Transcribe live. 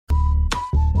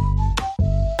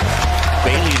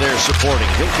there supporting.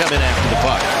 He'll come in after the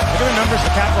puck. Look at the numbers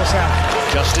the Capitals have.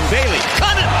 Justin Bailey.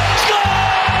 Cunnin scores!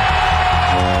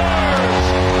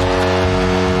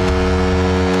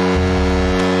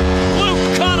 Luke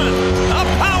Cunnin, a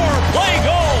power play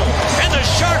goal, and the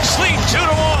Sharks lead 2-1.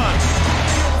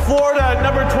 Florida,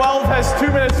 number 12, has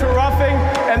 2 minutes for roughing,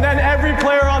 and then every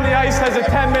player on the ice has a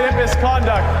 10-minute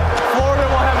misconduct. Florida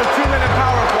will have a 2-minute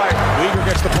power play. Weegar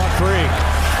gets the puck free.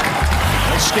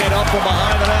 They skate up from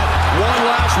behind the net. One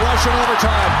last rush in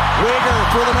overtime. Weegar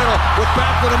through the middle with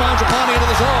Backlund and Mangiapane into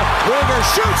the zone. Weegar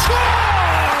shoots,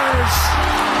 scores!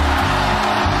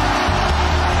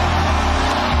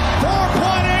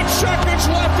 4.8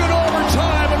 seconds left in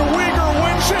overtime, and Weegar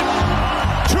wins it.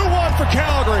 2-1 for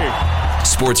Calgary.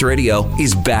 Sports Radio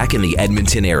is back in the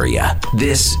Edmonton area.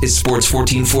 This is Sports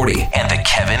 1440 and the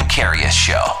Kevin Karius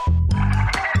Show.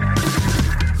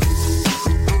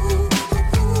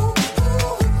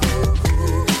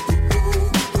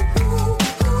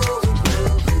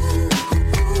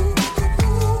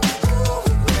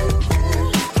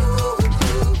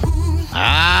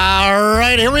 All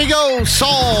right, here we go.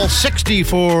 Sol 60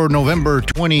 for November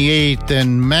 28th.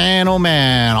 And man, oh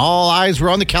man, all eyes were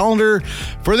on the calendar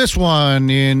for this one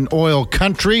in oil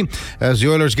country as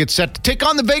the Oilers get set to take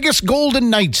on the Vegas Golden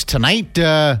Knights tonight.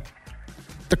 The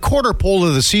quarter pole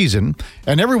of the season.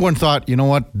 And everyone thought, you know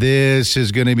what, this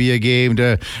is going to be a game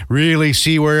to really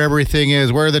see where everything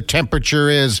is, where the temperature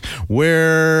is,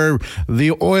 where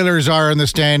the Oilers are in the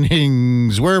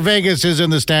standings, where Vegas is in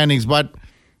the standings. But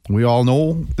we all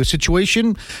know the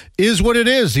situation is what it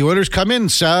is. The Oilers come in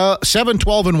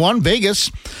 7-12-1. Vegas,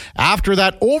 after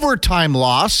that overtime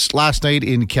loss last night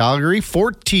in Calgary,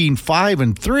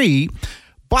 14-5-3.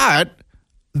 But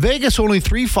Vegas only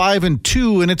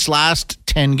 3-5-2 in its last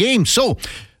 10 games. So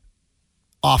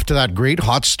off to that great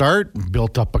hot start,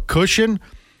 built up a cushion.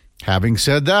 Having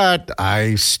said that,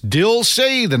 I still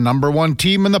say the number one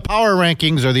team in the power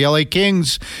rankings are the LA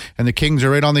Kings, and the Kings are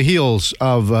right on the heels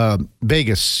of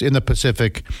Vegas in the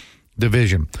Pacific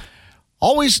Division.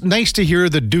 Always nice to hear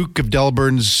the Duke of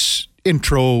Delburn's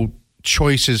intro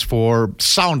choices for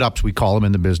sound-ups, we call them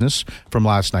in the business, from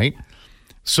last night.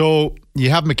 So you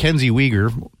have Mackenzie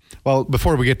Weegar. Well,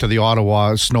 before we get to the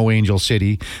Ottawa Snow Angel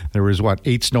City, there was,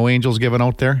 8 Snow Angels given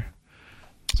out there?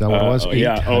 Is that what it was? 8?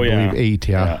 Yeah. I believe 8,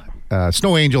 yeah.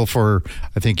 Snow Angel, for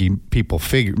I think people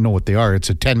know what they are. It's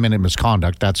a 10-minute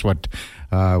misconduct. That's what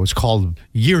was called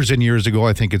years and years ago.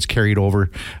 I think it's carried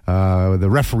over. The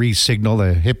referee's signal,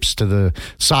 the hips to the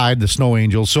side, the Snow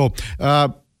Angel. So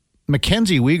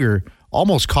Mackenzie Weegar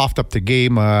almost coughed up the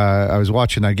game. I was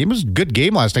watching that game. It was a good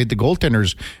game last night. The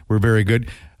goaltenders were very good.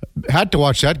 Had to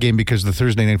watch that game because the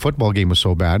Thursday night football game was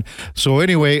so bad. So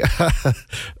anyway,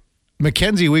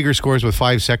 Mackenzie Weegar scores with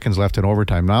 5 seconds left in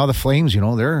overtime. Now the Flames,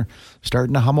 they're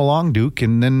starting to hum along, Duke.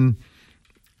 And then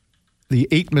the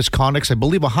 8 misconducts, I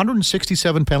believe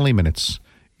 167 penalty minutes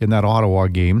in that Ottawa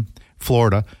game,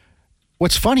 Florida.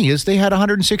 What's funny is they had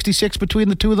 166 between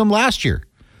the two of them last year.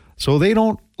 So they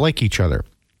don't like each other.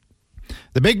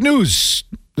 The big news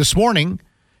this morning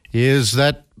is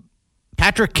that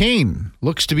Patrick Kane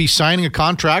looks to be signing a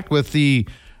contract with the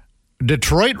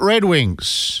Detroit Red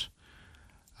Wings.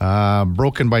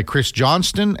 Broken by Chris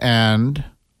Johnston and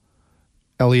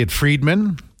Elliot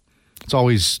Friedman. It's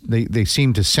always, they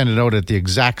seem to send it out at the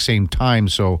exact same time,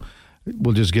 so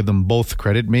we'll just give them both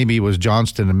credit. Maybe it was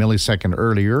Johnston a millisecond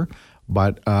earlier,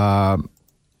 but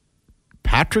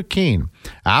Patrick Kane,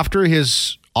 after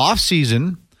his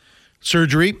off-season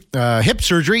surgery, hip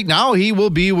surgery, now he will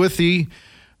be with the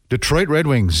Detroit Red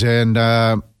Wings. And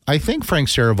I think Frank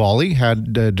Saravalli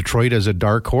had Detroit as a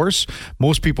dark horse.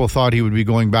 Most people thought he would be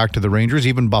going back to the Rangers,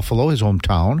 even Buffalo, his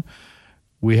hometown.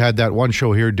 We had that one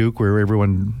show here, Duke, where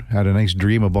everyone had a nice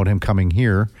dream about him coming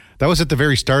here. That was at the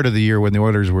very start of the year when the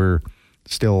Oilers were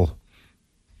still,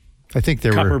 I think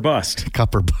they Cupper were... bust.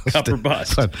 Cupper bust. Cupper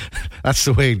bust. But that's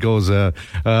the way it goes.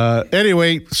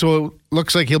 Anyway, so it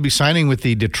looks like he'll be signing with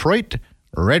the Detroit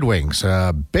Red Wings.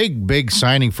 Big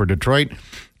signing for Detroit.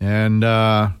 And...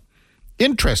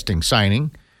 interesting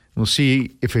signing. We'll see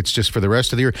if it's just for the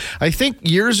rest of the year. I think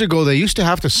years ago they used to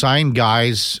have to sign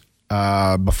guys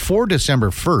before December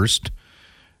 1st.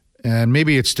 And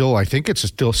maybe it's still, I think it's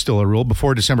still a rule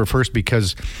before December 1st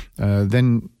because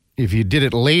then if you did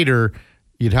it later,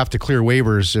 you'd have to clear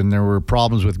waivers. And there were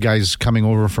problems with guys coming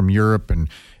over from Europe and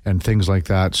things like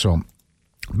that. So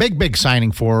big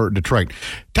signing for Detroit.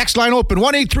 Text line open,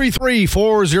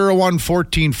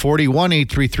 1-833-401-1440,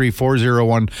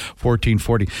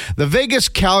 1-833-401-1440. The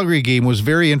Vegas-Calgary game was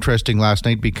very interesting last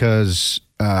night because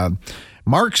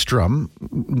Markstrom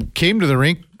came to the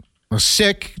rink, was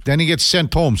sick, then he gets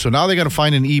sent home. So now they got to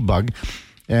find an e-bug.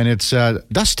 and it's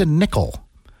Dustin Nickel.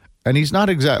 And he's not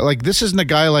exactly like, this isn't a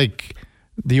guy like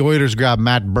the Oilers grabbed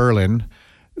Matt Berlin.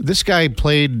 This guy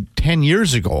played 10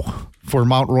 years ago for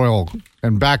Mount Royal.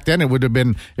 And back then it wouldn't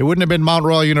have been Mount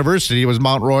Royal University. It was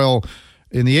Mount Royal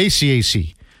in the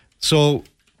ACAC. So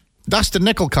Dustin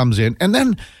Nickel comes in. And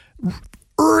then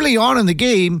early on in the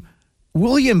game,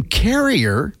 William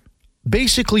Carrier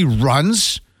basically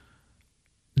runs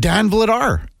Dan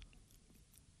Vladar.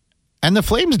 And the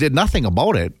Flames did nothing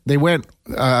about it. They went,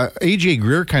 A.J.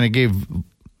 Greer kind of gave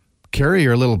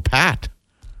Carrier a little pat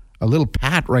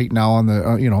right now on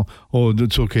the, oh,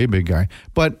 that's okay, big guy.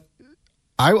 But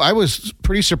I was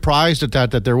pretty surprised at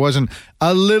that there wasn't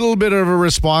a little bit of a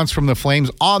response from the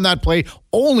Flames on that play,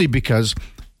 only because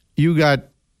you got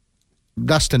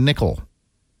Dustin Nickel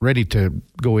ready to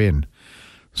go in.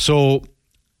 So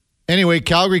anyway,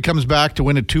 Calgary comes back to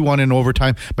win it 2-1 in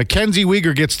overtime. Mackenzie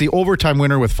Weegar gets the overtime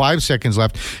winner with 5 seconds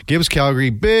left. Gives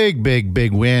Calgary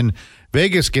big win.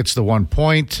 Vegas gets the 1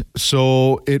 point.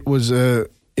 So it was a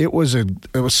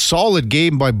solid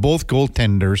game by both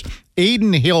goaltenders.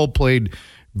 Aiden Hill played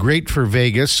great for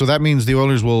Vegas. So that means the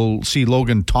Oilers will see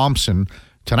Logan Thompson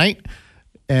tonight.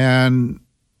 And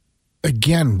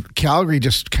again, Calgary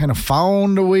just kind of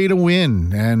found a way to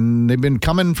win. And they've been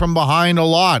coming from behind a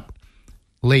lot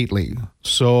lately.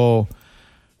 So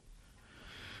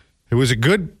it was a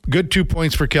good 2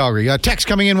 points for Calgary. Text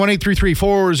coming in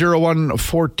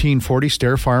 1-833-401-1440.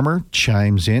 Stair Farmer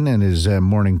chimes in and his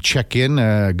morning check-in.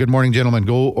 Good morning, gentlemen.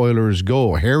 Go Oilers,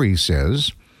 go. Harry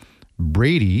says,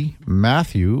 Brady,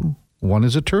 Matthew, one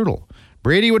is a turtle.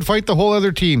 Brady would fight the whole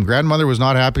other team. Grandmother was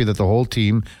not happy that the whole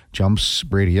team jumps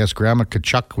Brady. Yes, Grandma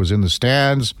Kachuk was in the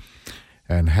stands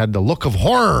and had the look of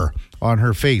horror on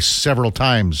her face several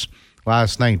times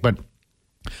last night. But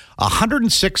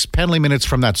 106 penalty minutes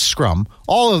from that scrum,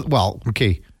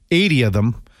 80 of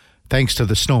them, thanks to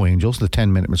the Snow Angels, the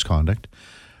 10-minute misconduct.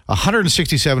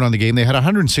 167 on the game. They had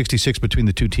 166 between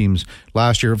the two teams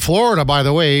last year. Florida, by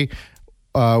the way,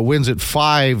 wins at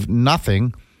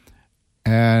 5-0.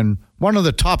 And one of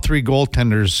the top 3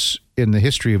 goaltenders in the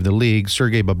history of the league,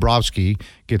 Sergei Bobrovsky,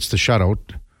 gets the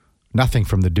shutout. Nothing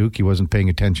from the Duke. He wasn't paying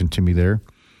attention to me there.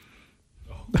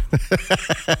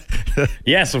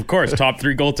 Yes, of course. Top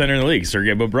 3 goaltender in the league,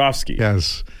 Sergei Bobrovsky.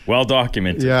 Yes. Well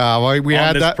documented. Yeah, well, we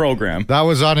had this that program. That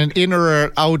was on an in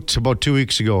or out about 2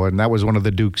 weeks ago, and that was one of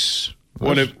the Duke's.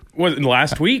 Was it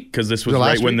last week? Because this was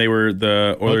right when the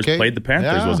Oilers played the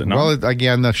Panthers, was it not? Well,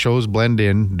 again, the shows blend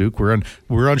in. Duke, we're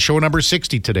on show number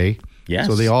 60 today. Yes.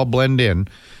 So they all blend in.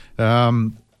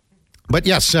 But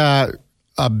yes, a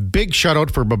big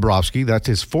shutout for Bobrovsky. That's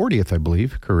his 40th, I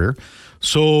believe, career.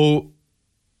 So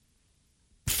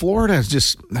Florida is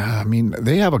just,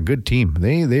 they have a good team.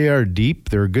 They are deep.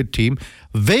 They're a good team.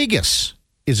 Vegas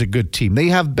is a good team. They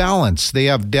have balance. They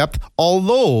have depth.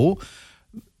 Although,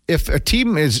 if a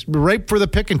team is ripe for the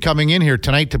pick and coming in here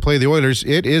tonight to play the Oilers,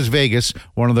 it is Vegas,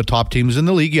 one of the top teams in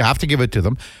the league. You have to give it to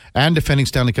them. And defending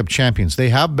Stanley Cup champions. They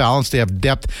have balance. They have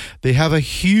depth. They have a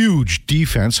huge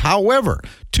defense. However,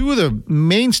 2 of the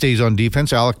mainstays on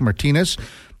defense, Alec Martinez,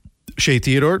 Shea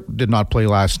Theodore, did not play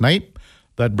last night.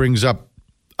 That brings up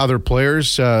other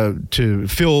players to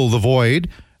fill the void.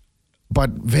 But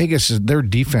Vegas, their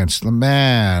defense,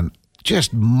 man,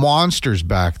 just monsters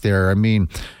back there.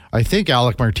 I think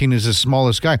Alec Martinez is the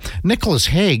smallest guy. Nicholas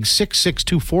Hague, 6'6",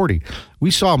 240. We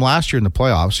saw him last year in the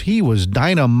playoffs. He was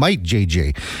dynamite,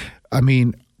 JJ.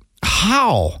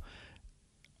 How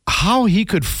he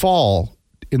could fall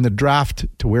in the draft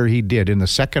to where he did in the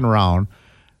second round,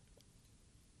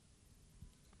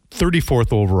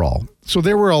 34th overall. So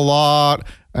there were a lot,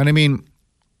 and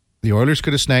the Oilers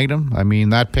could have snagged him.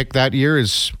 That pick that year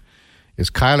is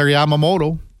Kyler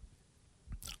Yamamoto.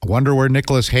 I wonder where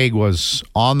Nicholas Hague was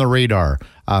on the radar.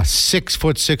 A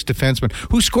 6'6" defenseman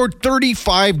who scored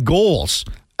 35 goals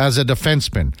as a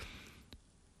defenseman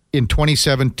in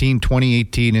 2017,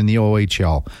 2018 in the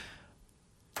OHL.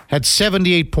 Had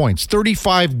 78 points,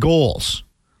 35 goals.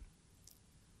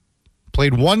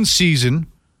 Played 1 season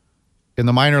in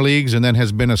the minor leagues and then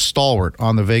has been a stalwart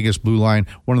on the Vegas Blue Line.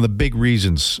 One of the big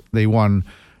reasons they won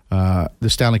the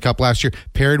Stanley Cup last year.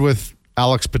 Paired with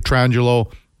Alex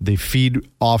Pietrangelo. They feed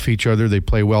off each other. They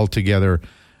play well together.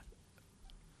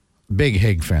 Big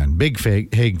Hague fan. Big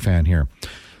Hague fan here.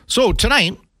 So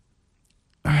tonight,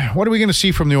 what are we going to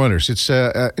see from the Oilers? It's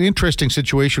an interesting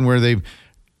situation where they've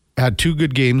had 2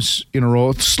 good games in a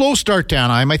row. Slow start to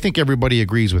Anaheim. I think everybody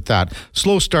agrees with that.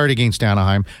 Slow start against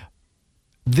Anaheim.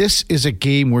 This is a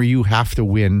game where you have to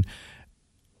win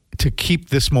to keep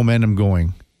this momentum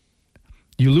going.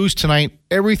 You lose tonight,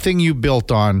 everything you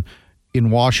built on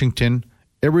in Washington,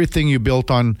 everything you built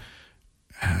on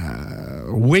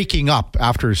waking up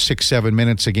after 6-7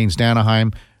 minutes against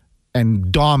Anaheim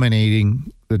and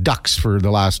dominating the Ducks for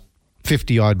the last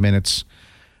 50-odd minutes.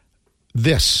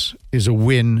 This is a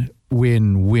win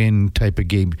type of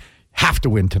game. Have to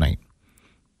win tonight.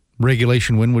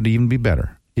 Regulation win would even be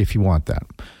better if you want that.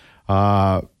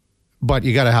 But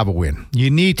you got to have a win. You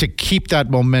need to keep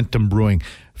that momentum brewing.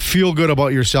 Feel good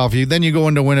about yourself. Then you go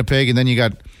into Winnipeg, and then you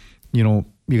got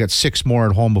 6 more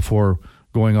at home before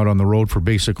going out on the road for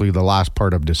basically the last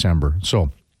part of December.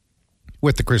 So,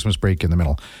 with the Christmas break in the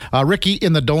middle. Ricky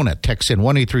in the Donut texts in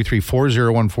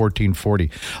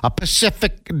 1-833-401-1440. A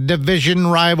Pacific Division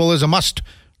rival is a must.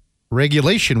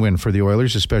 Regulation win for the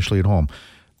Oilers, especially at home.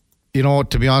 You know,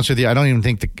 to be honest with you, I don't even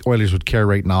think the Oilers would care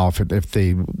right now if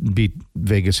they beat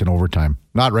Vegas in overtime.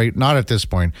 Not at this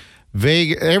point.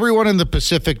 Everyone in the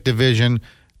Pacific Division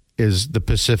is the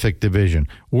Pacific Division.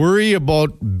 Worry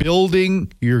about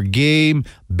building your game,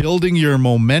 building your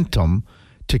momentum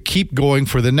to keep going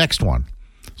for the next one.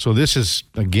 So this is,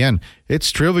 again,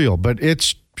 it's trivial, but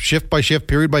it's shift by shift,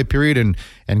 period by period,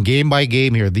 and game by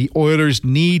game here. The Oilers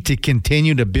need to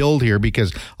continue to build here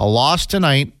because a loss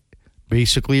tonight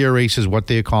basically erases what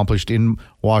they accomplished in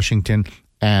Washington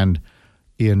and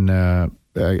in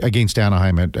against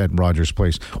Anaheim at Rogers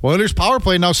Place. Oilers power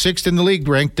play now 6th in the league,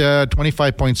 ranked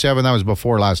 25.7. That was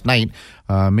before last night.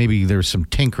 Maybe there's some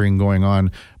tinkering going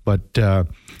on, but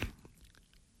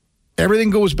everything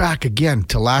goes back again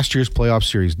to last year's playoff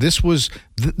series. This was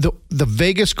the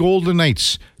Vegas Golden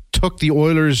Knights took the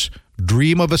Oilers'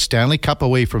 dream of a Stanley Cup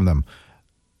away from them.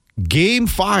 Game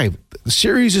 5, the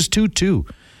series is 2-2.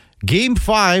 Game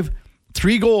 5,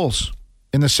 3 goals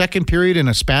in the second period in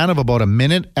a span of about a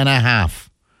minute and a half.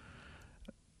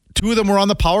 2 of them were on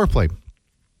the power play.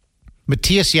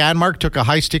 Matthias Janmark took a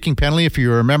high-sticking penalty, if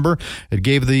you remember. It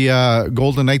gave the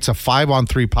Golden Knights a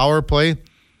 5-on-3 power play.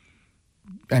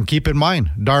 And keep in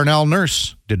mind, Darnell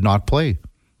Nurse did not play.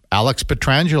 Alex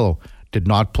Pietrangelo did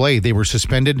not play. They were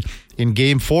suspended in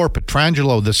Game 4.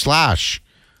 Pietrangelo, the slash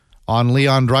on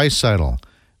Leon Draisaitl.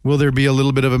 Will there be a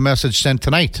little bit of a message sent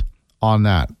tonight on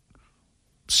that?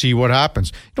 See what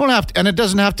happens. You don't have to, and it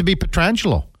doesn't have to be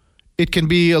Pietrangelo. It can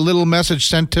be a little message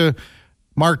sent to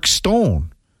Mark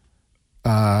Stone,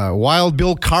 Wild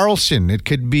Bill Carlson. It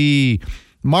could be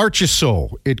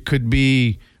Marchessault. It could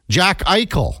be Jack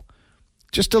Eichel.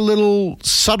 Just a little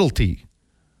subtlety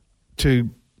to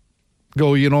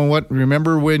go, you know what?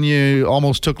 Remember when you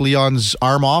almost took Leon's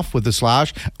arm off with the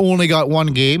slash? Only got 1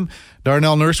 game.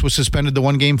 Darnell Nurse was suspended the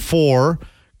 1 game for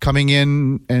coming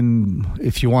in and,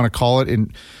 if you want to call it,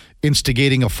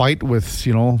 instigating a fight with,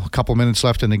 a couple minutes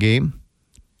left in the game.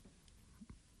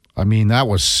 I mean, that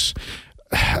was...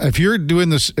 If you're doing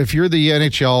this, if you're the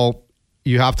NHL,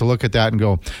 you have to look at that and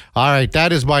go, all right,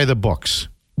 that is by the books.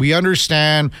 We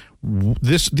understand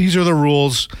these are the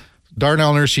rules.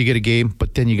 Darnell Nurse, you get a game,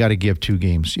 but then you got to give 2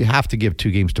 games. You have to give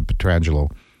 2 games to Pietrangelo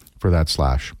for that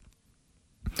slash.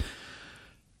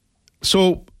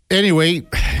 So, anyway,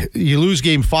 you lose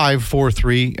Game 5,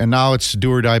 4-3, and now it's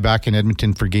do or die back in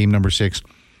Edmonton for Game number 6.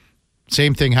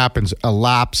 Same thing happens, a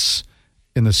lapse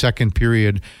in the second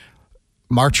period.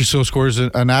 Marchessault scores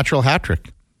a natural hat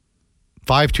trick.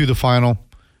 5-2 the final.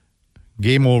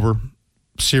 Game over.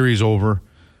 Series over.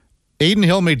 Aiden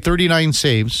Hill made 39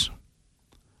 saves.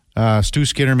 Stu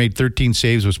Skinner made 13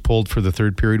 saves, was pulled for the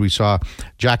third period. We saw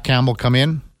Jack Campbell come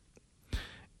in.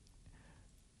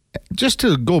 Just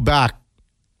to go back,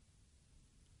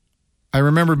 I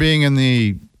remember being in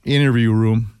the interview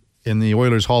room, in the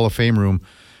Oilers Hall of Fame room.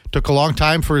 Took a long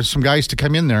time for some guys to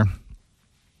come in there.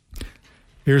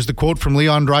 Here's the quote from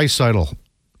Leon Draisaitl.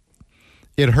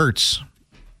 It hurts.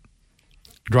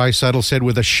 Draisaitl said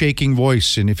with a shaking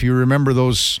voice, and if you remember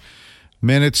those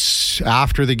minutes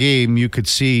after the game, you could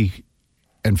see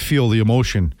and feel the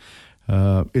emotion.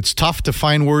 It's tough to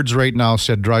find words right now,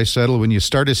 said Draisaitl. When you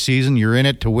start a season, you're in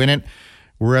it to win it.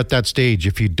 We're at that stage.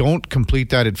 If you don't complete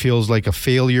that, it feels like a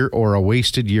failure or a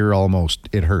wasted year almost.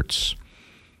 It hurts.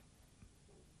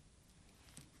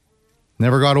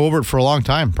 Never got over it for a long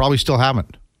time. Probably still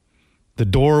haven't. The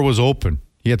door was open.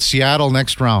 You had Seattle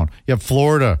next round. You have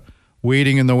Florida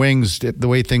waiting in the wings the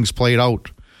way things played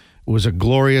out. It was a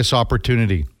glorious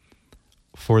opportunity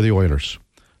for the Oilers.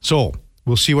 So,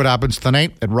 we'll see what happens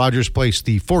tonight at Rogers Place.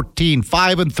 The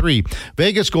 14-5-3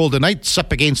 Vegas Golden Knights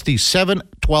up against the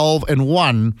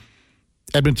 7-12-1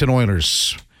 Edmonton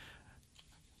Oilers.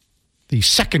 The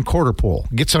second quarter poll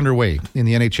gets underway in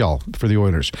the NHL for the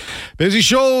Oilers. Busy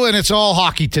show, and it's all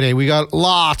hockey today. We got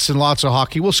lots and lots of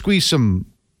hockey. We'll squeeze some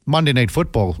Monday Night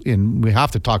Football. We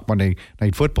have to talk Monday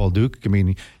Night Football, Duke. I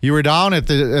mean, you were down at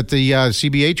the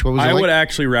CBH. What was it like? I would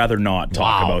actually rather not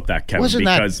talk about that, Kevin,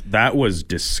 because that was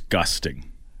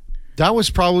disgusting. That was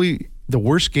probably the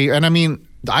worst game. And I mean,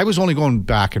 I was only going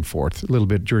back and forth a little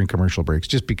bit during commercial breaks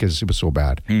just because it was so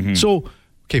bad. Mm-hmm. So,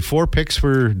 4 picks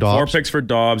for Dobbs. 4 picks for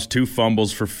Dobbs, 2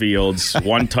 fumbles for Fields,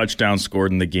 1 touchdown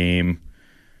scored in the game.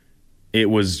 It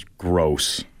was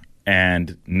gross.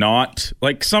 And not,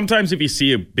 like, sometimes if you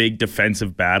see a big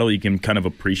defensive battle, you can kind of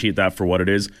appreciate that for what it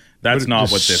is. That's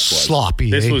not what this was. Sloppy.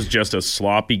 This was just a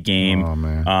sloppy game. Oh,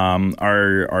 man.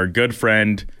 Our good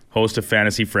friend, host of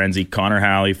Fantasy Frenzy, Connor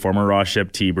Halley, former Raw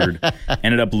Shep T-Bird,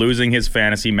 ended up losing his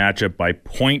fantasy matchup by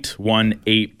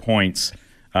 0.18 points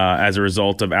as a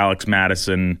result of Alex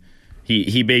Madison.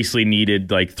 He basically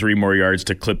needed like 3 more yards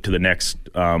to clip to the next.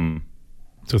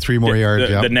 So 3 more yards.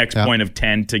 The next point of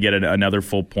 10 to get another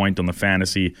full point on the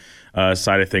fantasy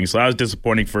side of things. So that was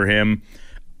disappointing for him.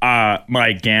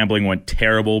 My gambling went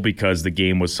terrible because the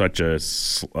game was such a,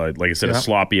 like I said, a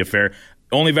sloppy affair.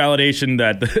 Only validation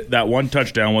that 1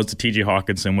 touchdown was to T.J.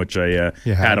 Hawkinson, which I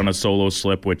had on a solo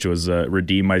slip, which was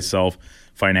redeem myself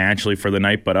financially for the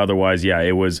night. But otherwise,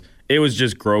 it was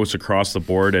just gross across the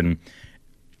board. And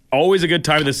always a good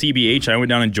time at the CBH. I went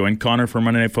down and joined Connor for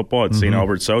Monday Night Football at St.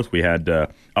 Albert South. We had a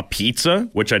pizza,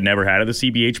 which I'd never had at the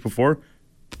CBH before.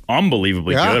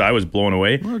 Unbelievably good. I was blown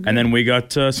away. And then we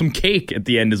got some cake at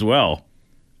the end as well,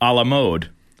 a la mode.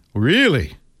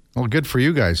 Really? Well, good for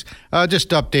you guys. Just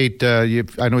to update,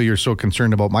 I know you're so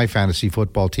concerned about my fantasy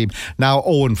football team. Now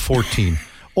 0-14.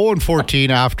 0-14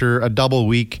 after a double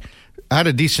week. I had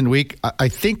a decent week. I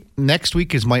think next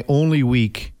week is my only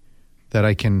week that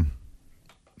I can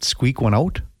squeak one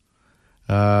out.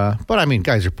 But, I mean,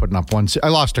 guys are putting up one. I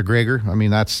lost to Gregor. I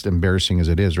mean, that's embarrassing as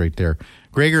it is right there.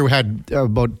 Gregor had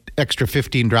about extra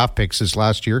 15 draft picks this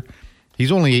last year.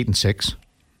 He's only 8-6.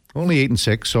 Only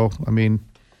 8-6, so, I mean...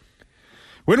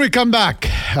 When we come back,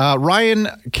 Ryan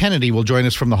Kennedy will join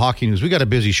us from the Hockey News. We got a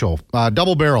busy show.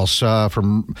 Double barrels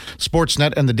from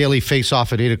Sportsnet and the Daily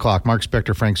Face-Off at 8 o'clock. Mark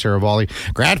Spector, Frank Saravalli.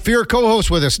 Grant Fear co-host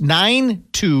with us 9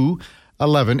 to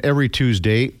 11 every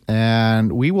Tuesday.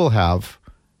 And we will have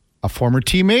a former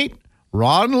teammate,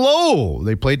 Ron Lowe.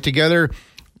 They played together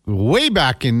way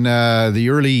back in the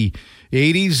early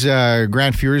 80s.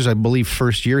 Grant Fear's, I believe,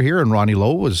 first year here. And Ronnie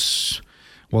Lowe was...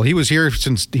 Well, he was here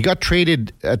since he got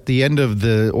traded at the end of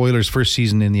the Oilers' first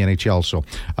season in the NHL. So,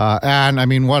 and I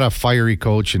mean, what a fiery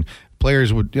coach, and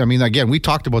players would, I mean, again, we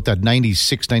talked about that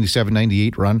 96, 97,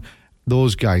 98 run.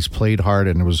 Those guys played hard,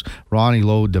 and it was Ronnie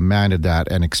Lowe demanded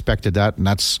that and expected that, and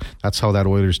that's how that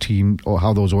Oilers team, or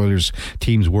how those Oilers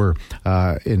teams were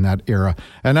in that era.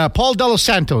 And Paul De Los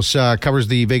Santos covers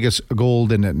the Vegas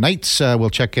Golden Knights. We'll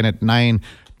check in at 9:20.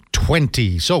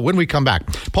 So when we come back,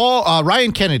 Paul,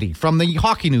 Ryan Kennedy from the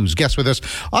Hockey News, guest with us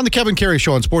on the Kevin Carey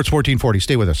Show on Sports 1440.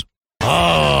 Stay with us.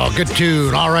 Oh, good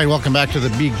tune. All right, welcome back to the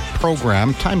big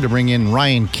program. Time to bring in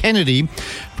Ryan Kennedy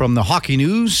from the Hockey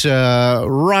News.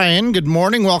 Ryan, good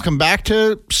morning. Welcome back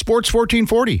to Sports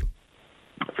 1440.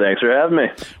 Thanks for having me.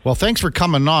 Well, thanks for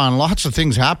coming on. Lots of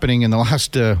things happening in the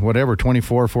last,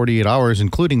 24, 48 hours,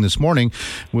 including this morning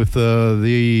with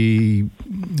the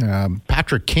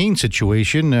Patrick Kane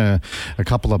situation. A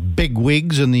couple of big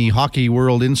wigs in the Hockey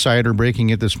World Insider breaking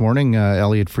it this morning,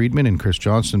 Elliot Friedman and Chris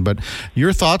Johnston. But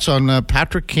your thoughts on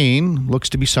Patrick Kane looks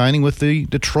to be signing with the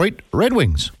Detroit Red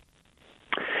Wings.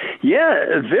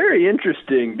 Yeah, very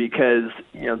interesting because,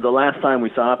 the last time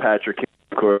we saw Patrick Kane,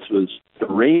 of course, was the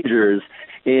Rangers.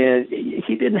 And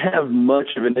he didn't have much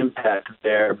of an impact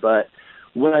there, but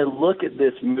when I look at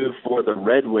this move for the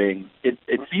Red Wings, it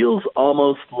feels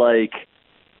almost like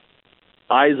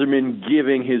Yzerman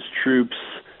giving his troops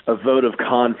a vote of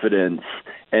confidence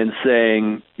and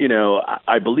saying,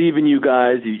 I believe in you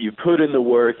guys. You put in the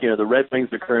work. The Red Wings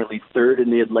are currently third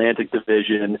in the Atlantic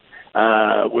Division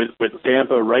with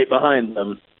Tampa right behind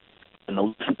them, and the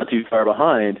Leafs not too far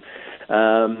behind.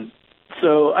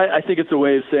 So I think it's a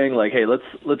way of saying, like, hey,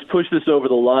 let's push this over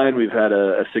the line. We've had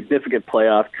a significant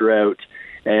playoff drought,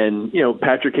 and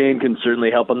Patrick Kane can certainly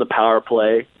help on the power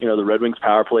play. The Red Wings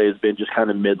power play has been just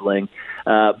kind of middling.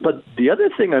 But the other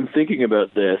thing I'm thinking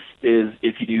about this is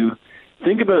if you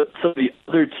think about some of the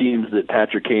other teams that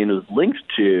Patrick Kane was linked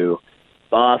to,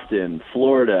 Boston,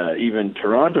 Florida, even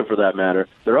Toronto for that matter,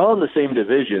 they're all in the same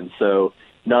division. So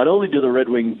not only do the Red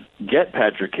Wings get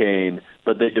Patrick Kane,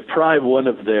 but they deprive one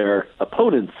of their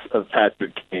opponents of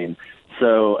Patrick Kane.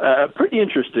 So pretty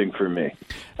interesting for me.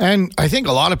 And I think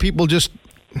a lot of people just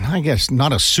I guess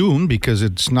not assume, because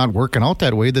it's not working out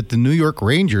that way, that the New York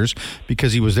Rangers,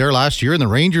 because he was there last year and the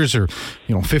Rangers are,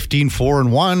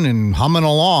 15-4-1 and humming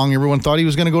along, everyone thought he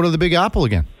was going to go to the Big Apple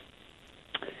again.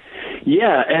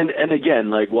 Yeah, and again,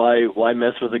 like, why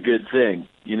mess with a good thing?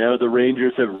 The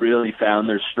Rangers have really found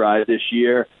their stride this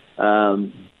year,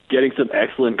 getting some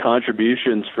excellent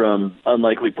contributions from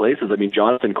unlikely places. I mean,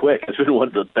 Jonathan Quick has been one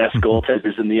of the best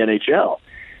goaltenders in the NHL.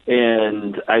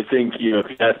 And I think, if you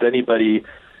asked anybody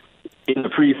in the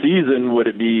preseason, would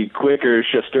it be Quick or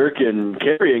Shesterkin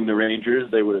carrying the Rangers,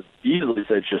 they would have easily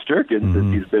said Shesterkin,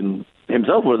 since he's been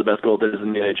himself one of the best goaltenders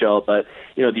in the NHL. But,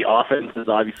 the offense is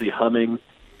obviously humming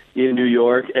in New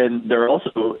York, and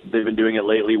they've been doing it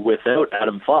lately without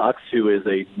Adam Fox, who is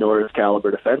a Norris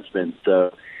caliber defenseman.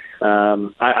 So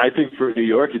I think for New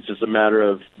York, it's just a matter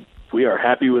of we are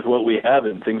happy with what we have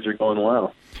and things are going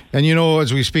well. And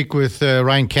as we speak with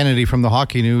Ryan Kennedy from the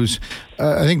Hockey News,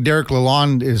 I think Derek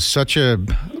Lalonde is such a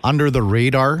under the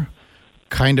radar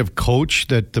kind of coach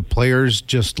that the players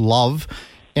just love.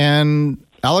 And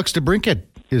Alex DeBrincat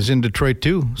is in Detroit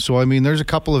too. So, I mean, there's a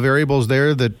couple of variables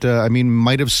there that,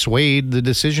 might have swayed the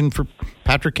decision for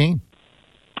Patrick Kane.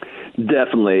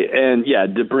 Definitely. And, yeah,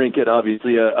 DeBrincat,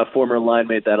 obviously a former line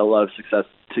mate that had a lot of success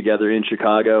together in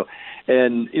Chicago.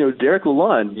 And, Derek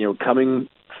Lalonde, coming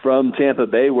from Tampa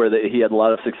Bay where he had a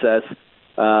lot of success,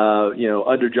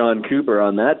 under John Cooper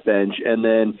on that bench. And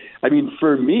then,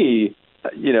 for me,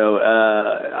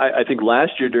 I think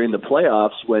last year during the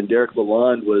playoffs when Derek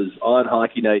Lalonde was on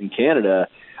Hockey Night in Canada,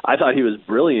 I thought he was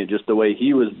brilliant, just the way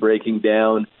he was breaking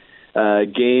down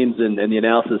games and the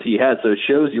analysis he had. So it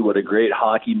shows you what a great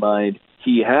hockey mind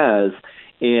he has.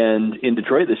 And in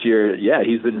Detroit this year, yeah,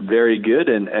 he's been very good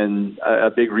and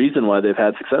a big reason why they've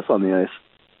had success on the ice.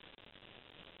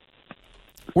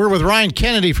 We're with Ryan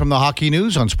Kennedy from the Hockey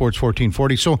News on Sports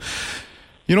 1440. So,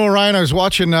 Ryan, I was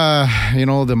watching,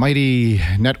 the mighty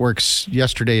networks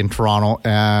yesterday in Toronto,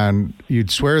 and you'd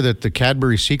swear that the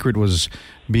Cadbury secret was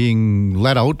being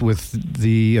let out with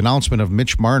the announcement of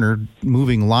Mitch Marner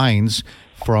moving lines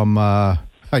from, I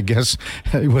guess,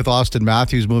 with Austin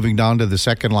Matthews moving down to the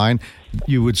second line.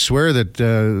 You would swear that,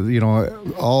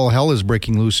 all hell is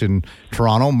breaking loose in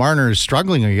Toronto. Marner is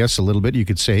struggling, I guess, a little bit, you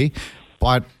could say.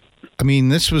 But,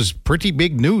 this was pretty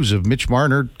big news of Mitch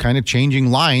Marner kind of changing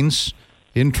lines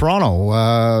in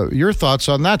Toronto. Your thoughts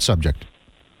on that subject?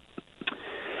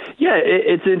 Yeah,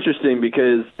 it's interesting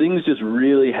because things just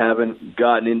really haven't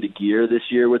gotten into gear this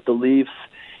year with the Leafs.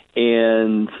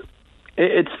 And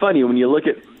it's funny, when you look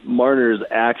at Marner's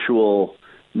actual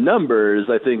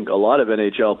numbers, I think a lot of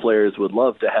NHL players would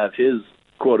love to have his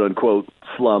quote-unquote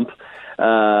slump,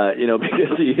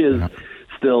 because he is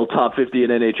still top 50 in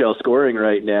NHL scoring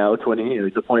right now, 20,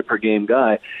 he's a point-per-game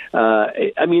guy.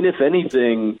 If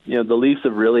anything, the Leafs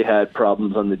have really had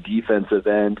problems on the defensive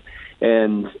end.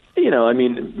 And,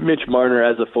 Mitch Marner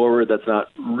as a forward, that's not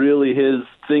really his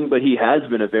thing, but he has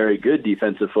been a very good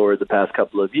defensive forward the past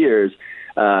couple of years,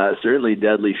 certainly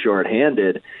deadly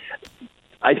shorthanded.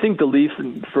 I think the Leafs,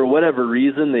 for whatever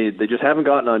reason, they just haven't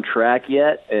gotten on track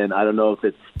yet, and I don't know if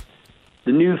it's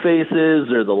the new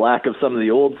faces or the lack of some of the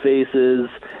old faces.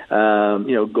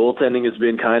 Goaltending has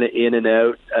been kind of in and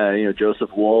out.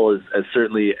 Joseph Woll has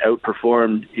certainly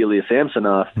outperformed Ilya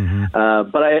Samsonov.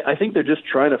 But I think they're just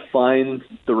trying to find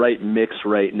the right mix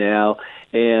right now.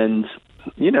 And,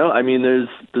 there's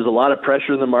a lot of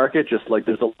pressure in the market, just like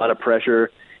there's a lot of pressure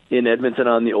in Edmonton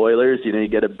on the Oilers. You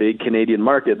get a big Canadian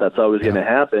market. That's always going to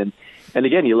happen. And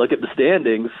again, you look at the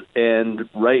standings, and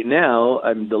right now,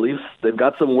 the Leafs, they've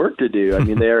got some work to do.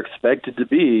 They are expected to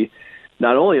be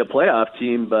not only a playoff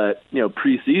team, but,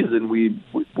 preseason, we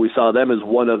saw them as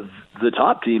one of the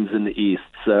top teams in the East.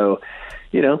 So,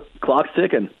 clock's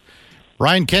ticking.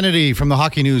 Ryan Kennedy from the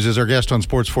Hockey News is our guest on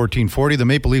Sports 1440. The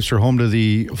Maple Leafs are home to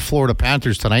the Florida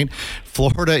Panthers tonight.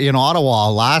 Florida in Ottawa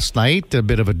last night, a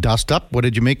bit of a dust-up. What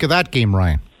did you make of that game,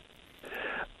 Ryan?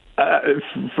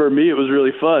 For me, it was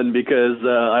really fun because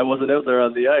I wasn't out there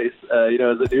on the ice.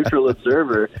 As a neutral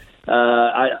observer,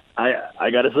 I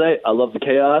got to say, I love the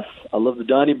chaos. I love the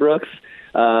Donnybrooks.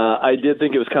 I did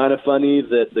think it was kind of funny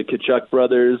that the Tkachuk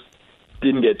brothers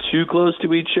didn't get too close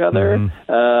to each other.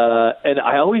 And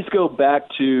I always go back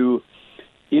to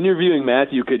interviewing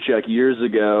Matthew Tkachuk years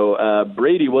ago.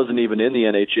 Brady wasn't even in the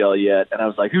NHL yet, and I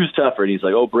was like, who's tougher? And he's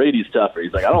like, oh, Brady's tougher.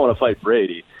 He's like, I don't want to fight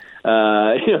Brady.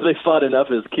 They fought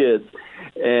enough as kids.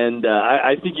 And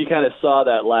I think you kind of saw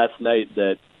that last night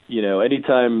that,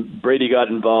 anytime Brady got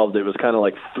involved, it was kind of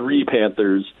like three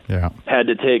Panthers had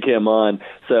to take him on.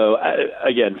 So,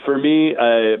 again, for me,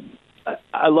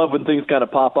 I love when things kind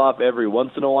of pop off every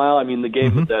once in a while. The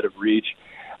game was out of reach.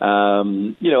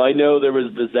 I know there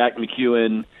was the Zach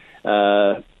McEwen.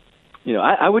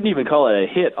 I wouldn't even call it a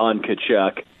hit on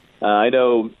Tkachuk. I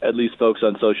know at least folks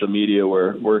on social media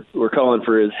were calling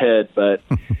for his head, but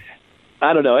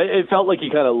I don't know. It felt like he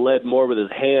kind of led more with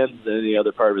his hands than any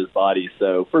other part of his body.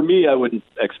 So for me, I wouldn't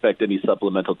expect any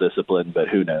supplemental discipline, but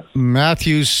who knows?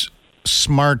 Matthews,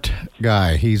 smart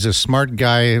guy. He's a smart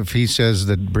guy if he says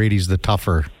that Brady's the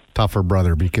tougher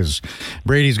brother, because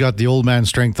Brady's got the old man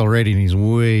strength already and he's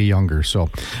way younger. So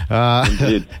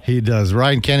he does.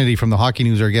 Ryan Kennedy from the Hockey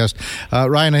News, our guest.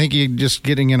 Ryan, I think you're just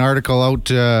getting an article out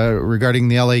regarding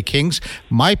the LA Kings.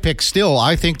 My pick still,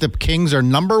 I think the Kings are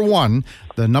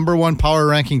the number one power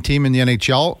ranking team in the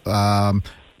NHL.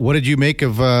 What did you make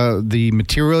of the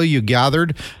material you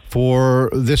gathered for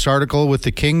this article with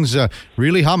the Kings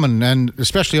really humming, and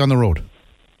especially on the road?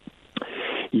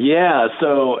 Yeah,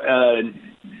 so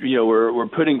we're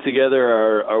putting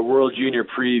together our World Junior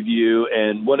preview,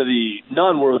 and one of the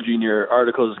non-World Junior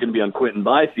articles is going to be on Quinton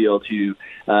Byfield, who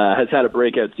has had a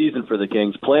breakout season for the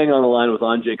Kings, playing on the line with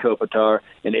Anze Kopitar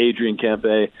and Adrian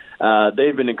Kempe.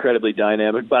 They've been incredibly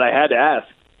dynamic, but I had to ask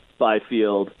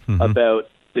Byfield about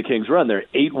the Kings' run. They're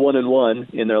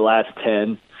 8-1-1 in their last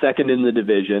 10, second in the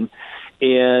division,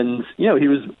 and he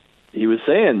was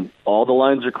saying all the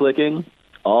lines are clicking,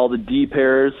 all the D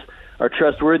pairs are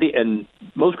trustworthy, and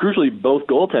most crucially, both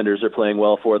goaltenders are playing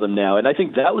well for them now. And I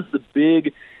think that was the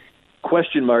big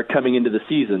question mark coming into the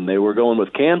season. They were going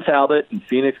with Cam Talbot and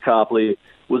Phoenix Copley.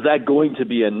 Was that going to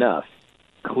be enough?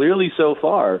 Clearly, so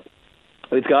far,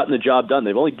 it's gotten the job done.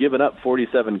 They've only given up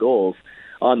 47 goals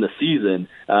on the season,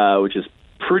 which is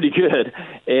pretty good.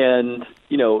 And,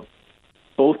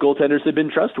 both goaltenders have been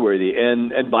trustworthy.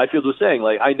 And Byfield was saying,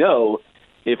 I know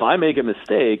if I make a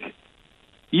mistake,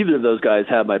 either of those guys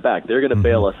have my back. They're going to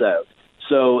bail us out.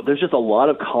 So there's just a lot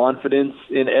of confidence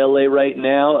in LA right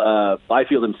now.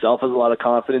 Byfield himself has a lot of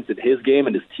confidence in his game,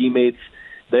 and his teammates,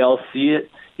 they all see it.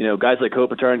 Guys like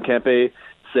Kopitar and Kempe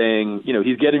saying,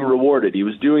 he's getting rewarded. He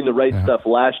was doing the right stuff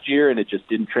last year, and it just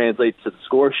didn't translate to the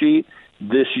score sheet.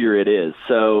 This year it is.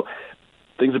 So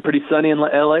things are pretty sunny in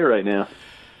LA right now.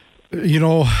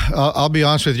 I'll be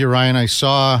honest with you, Ryan. I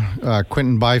saw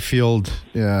Quinton Byfield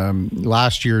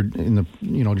last year in the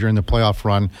during the playoff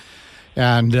run,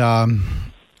 and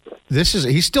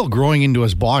he's still growing into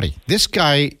his body. This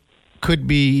guy could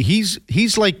be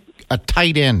he's like a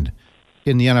tight end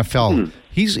in the NFL.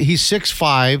 He's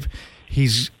 6'5".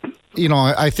 He's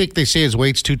I think they say his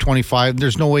weight's 225.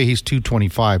 There's no way he's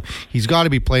 225. He's got to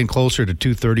be playing closer to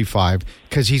 235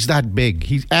 because he's that big.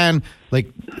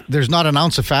 There's not an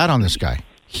ounce of fat on this guy.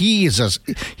 He's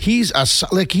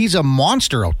a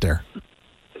monster out there.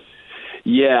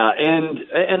 Yeah,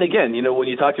 and again, when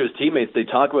you talk to his teammates, they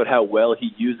talk about how well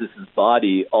he uses his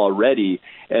body already.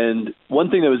 And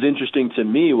one thing that was interesting to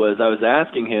me was I was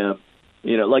asking him,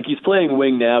 he's playing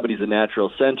wing now, but he's a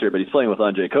natural center, but he's playing with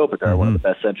Anze Kopitar, one of the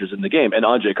best centers in the game. And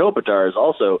Anze Kopitar is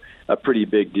also a pretty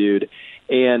big dude.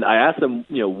 And I asked him,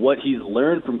 what he's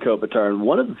learned from Kopitar. And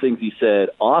one of the things he said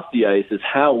off the ice is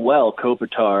how well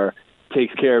Kopitar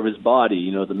takes care of his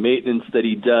body. The maintenance that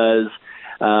he does.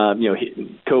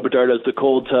 Kopitar does the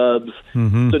cold tubs.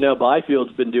 So now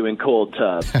Byfield's been doing cold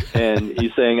tubs. And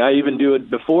he's saying, I even do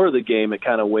it before the game. It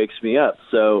kind of wakes me up.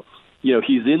 So,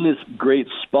 he's in this great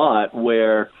spot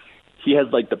where he has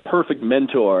the perfect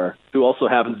mentor who also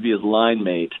happens to be his line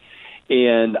mate.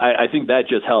 And I think that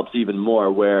just helps even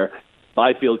more, where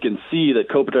Byfield can see that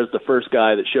Kopitar's the first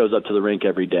guy that shows up to the rink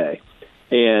every day.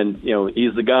 And,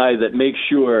 he's the guy that makes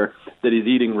sure that he's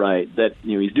eating right, that,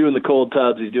 he's doing the cold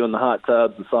tubs, he's doing the hot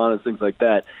tubs, the saunas, things like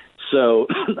that. So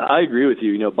I agree with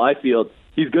you. Byfield,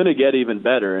 he's going to get even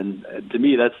better. And to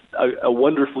me, that's a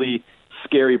wonderfully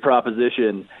scary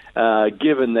proposition,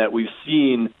 given that we've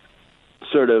seen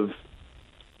sort of,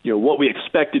 what we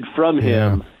expected from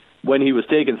him when he was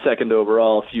taken second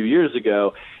overall a few years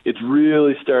ago. It's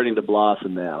really starting to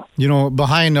blossom now.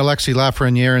 Behind Alexis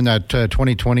Lafreniere in that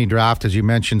 2020 draft, as you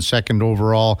mentioned, second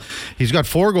overall, he's got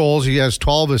 4 goals. He has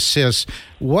 12 assists.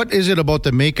 What is it about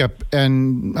the makeup?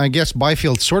 And I guess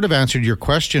Byfield sort of answered your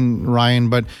question, Ryan,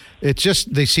 but it's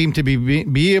just they seem to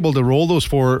be able to roll those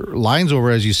 4 lines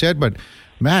over, as you said, but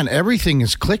man, everything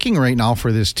is clicking right now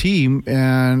for this team.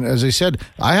 And as I said,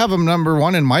 I have them number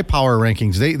 1 in my power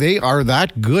rankings. They are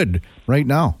that good right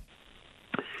now.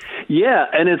 Yeah,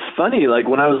 and it's funny,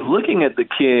 when I was looking at the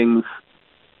Kings,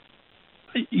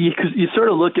 you sort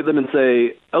of look at them and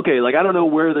say, okay, I don't know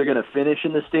where they're going to finish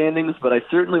in the standings, but I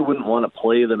certainly wouldn't want to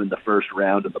play them in the first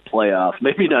round of the playoffs,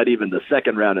 maybe not even the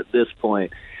second round at this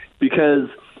point, because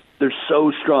they're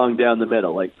so strong down the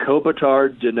middle. Kopitar,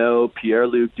 Deneau,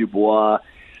 Pierre-Luc Dubois,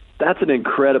 that's an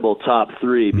incredible top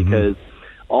three because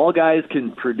all guys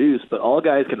can produce, but all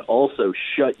guys can also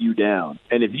shut you down.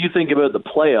 And if you think about the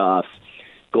playoffs,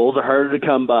 goals are harder to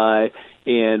come by,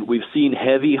 and we've seen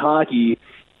heavy hockey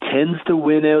tends to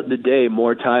win out the day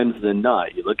more times than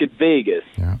not. You look at Vegas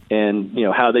and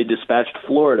how they dispatched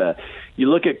Florida. You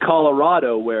look at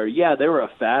Colorado where, they were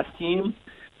a fast team,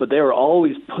 but they were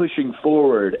always pushing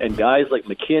forward, and guys like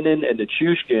McKinnon and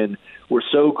Nichushkin were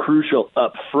so crucial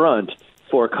up front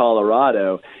for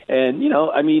Colorado. And,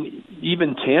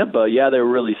 even Tampa, they were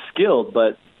really skilled,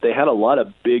 but they had a lot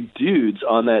of big dudes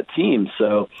on that team.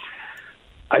 So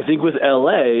I think with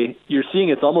LA, you're seeing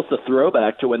it's almost a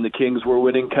throwback to when the Kings were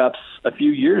winning cups a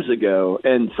few years ago.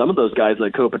 And some of those guys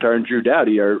like Kopitar and Drew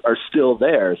Doughty are still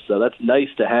there. So that's nice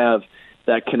to have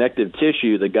that connective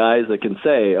tissue, the guys that can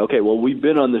say, okay, well, we've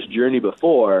been on this journey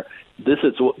before. This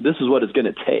is what it's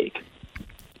going to take.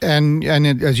 And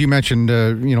as you mentioned,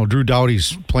 Drew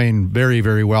Doughty's playing very,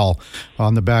 very well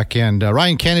on the back end.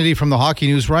 Ryan Kennedy from the Hockey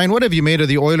News. Ryan, what have you made of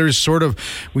the Oilers?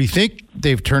 We think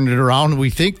they've turned it around.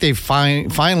 We think they've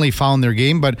finally found their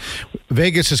game, but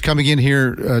Vegas is coming in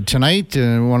here tonight,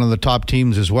 one of the top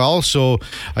teams as well. So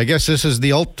I guess this is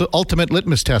the ultimate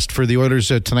litmus test for the Oilers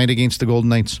tonight against the Golden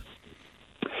Knights.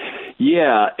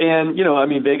 Yeah, and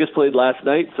Vegas played last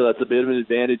night, so that's a bit of an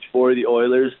advantage for the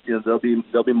Oilers.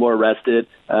 They'll be more rested.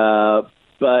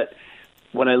 But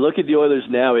when I look at the Oilers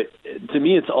now, to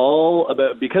me it's all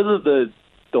about, because of the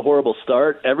horrible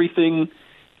start, everything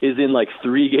is in like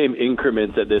 3-game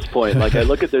increments at this point. Like I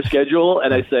look at their schedule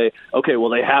and I say, okay, well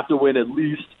they have to win at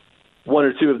least 1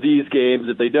 or 2 of these games.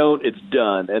 If they don't, it's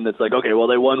done. And it's like, okay, well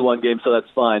they won 1 game, so that's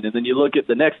fine. And then you look at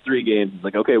the next 3 games, it's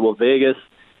like, okay, well Vegas,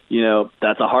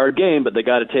 that's a hard game, but they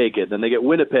got to take it. Then they get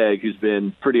Winnipeg, who's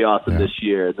been pretty awesome this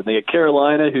year. Then they get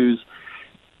Carolina, who's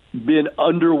been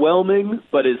underwhelming,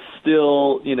 but is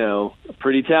still,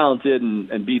 pretty talented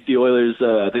and beat the Oilers,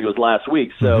 I think it was last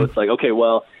week. So it's like, okay,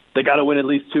 well, they got to win at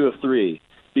least 2 of 3,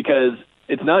 because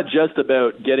it's not just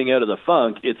about getting out of the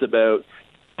funk. It's about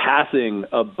passing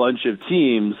a bunch of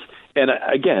teams. And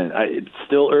again, it's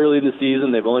still early in the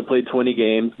season. They've only played 20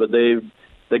 games, but they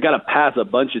got to pass a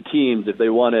bunch of teams if they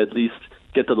want to at least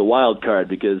get to the wild card,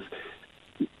 because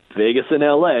Vegas and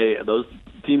LA, those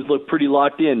teams look pretty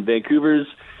locked in. Vancouver's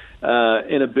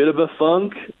in a bit of a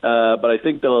funk, but I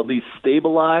think they'll at least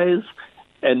stabilize.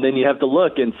 And then you have to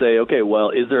look and say, okay,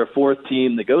 well, is there a 4th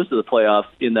team that goes to the playoffs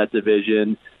in that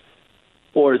division,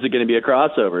 or is it going to be a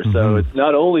crossover? So it's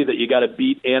not only that you got to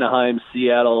beat Anaheim,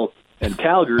 Seattle, and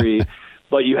Calgary,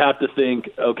 but you have to think,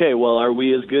 okay, well, are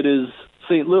we as good as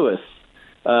St. Louis?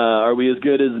 Are we as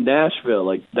good as Nashville?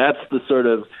 Like, that's the sort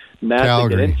of match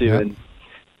Calgary, to get into.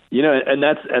 Yep. And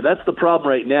that's the problem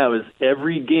right now, is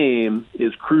every game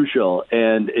is crucial,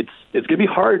 and it's going to be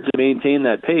hard to maintain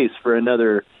that pace for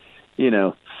another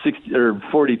 60 or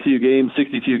 42 games,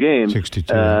 62 games.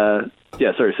 62.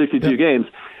 62 games.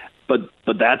 But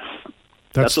that's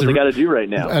what they got to do right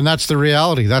now. And that's the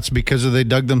reality. That's because they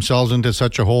dug themselves into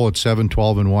such a hole at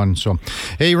 7-12-1. So,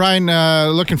 hey,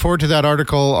 Ryan, looking forward to that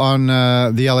article on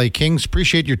the LA Kings.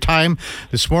 Appreciate your time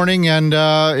this morning, and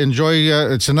enjoy.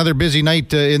 It's another busy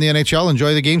night in the NHL.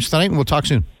 Enjoy the games tonight, and we'll talk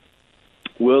soon.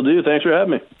 Will do. Thanks for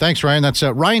having me. Thanks, Ryan. That's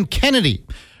Ryan Kennedy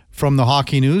from the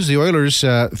Hockey News. The Oilers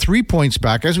 3 points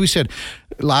back. As we said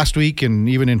last week and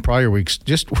even in prior weeks,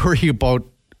 just worry about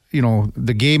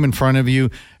the game in front of you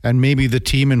and maybe the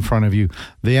team in front of you.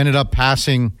 They ended up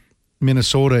passing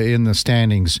Minnesota in the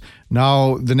standings.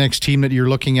 Now the next team that you're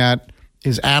looking at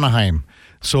is Anaheim.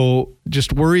 So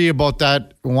just worry about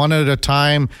that one at a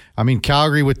time. I mean,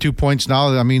 Calgary with 2 points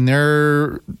now. I mean,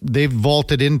 they've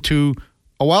vaulted into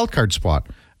a wild card spot.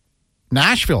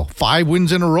 Nashville, 5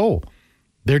 wins in a row.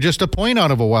 They're just a point out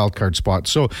of a wild card spot.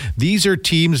 So these are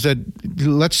teams that,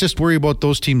 let's just worry about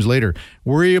those teams later.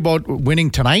 Worry about winning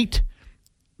tonight,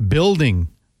 building,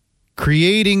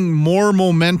 creating more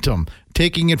momentum,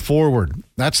 taking it forward.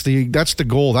 That's the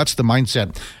goal. That's the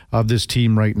mindset of this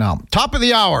team right now. Top of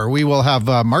the hour, we will have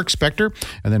Mark Spector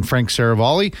and then Frank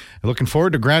Saravalli. Looking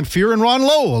forward to Grant Fuhr and Ron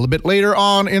Lowe a little bit later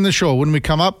on in the show. When we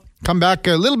come back,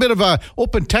 a little bit of a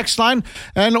open text line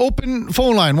and open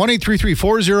phone line,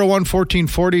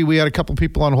 1-833-401-1440. We had a couple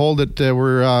people on hold that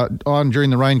were on during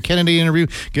the Ryan Kennedy interview.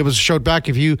 Give us a shout back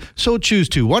if you so choose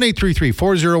to.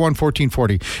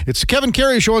 1-833-401-1440. It's the Kevin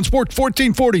Karius Show on Sport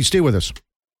 1440. Stay with us.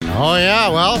 Oh, yeah,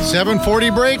 well,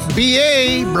 7:40 break.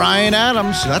 BA, Bryan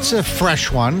Adams. That's a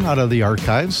fresh one out of the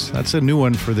archives. That's a new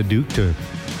one for the Duke to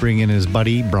bring in his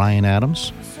buddy, Bryan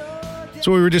Adams.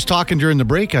 So we were just talking during the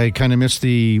break. I kind of missed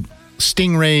the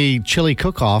Stingray chili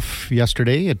cook-off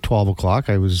yesterday at 12 o'clock.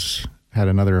 I had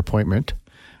another appointment.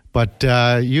 But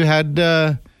you had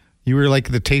You were like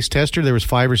the taste tester. There was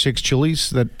 5 or 6 chilies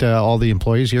that all the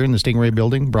employees here in the Stingray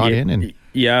building brought in. And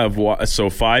so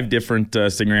 5 different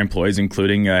Stingray employees,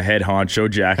 including head honcho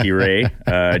Jackie Ray,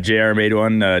 JR made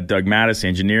one, Doug Mattis,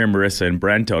 engineer, Marissa and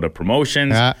Brent out of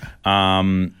promotions.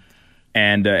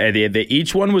 And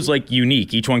each one was like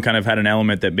unique. Each one kind of had an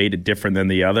element that made it different than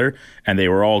the other, and they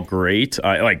were all great.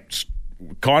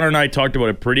 Connor and I talked about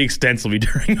it pretty extensively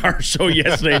during our show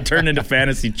yesterday. It turned into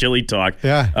fantasy chili talk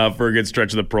for a good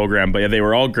stretch of the program. But yeah, they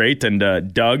were all great. And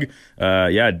Doug,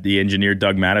 the engineer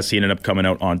Doug Mattis, he ended up coming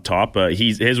out on top.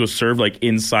 His was served like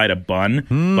inside a bun,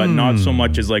 but not so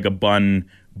much as like a bun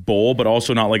bowl, but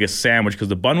also not like a sandwich, because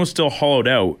the bun was still hollowed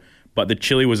out, but the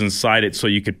chili was inside it, so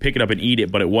you could pick it up and eat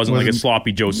it, but it wasn't like a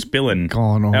sloppy Joe spilling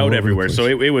out everywhere. So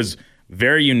it was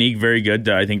very unique, very good.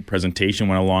 I think presentation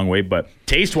went a long way, but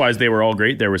taste-wise, they were all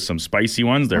great. There was some spicy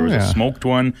ones. There was a smoked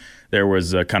one. There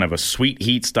was kind of a sweet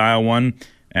heat style one.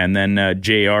 And then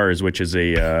JR's, which is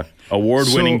a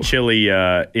award-winning chili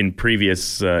in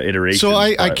previous iterations. So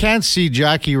I can't see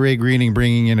Jackie Ray Greening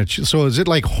bringing in so is it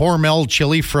like Hormel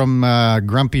chili from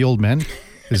Grumpy Old Men?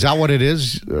 Is that what it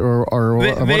is? Or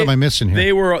what am I missing here?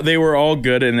 They were all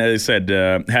good, and as I said,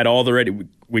 had all the ready.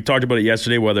 We talked about it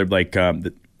yesterday, whether like...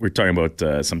 we're talking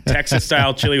about some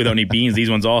Texas-style chili without any beans.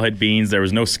 These ones all had beans. There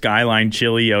was no Skyline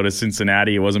chili out of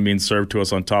Cincinnati. It wasn't being served to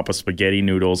us on top of spaghetti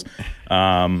noodles.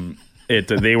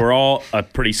 They were all a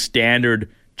pretty standard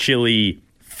chili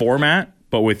format,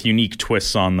 but with unique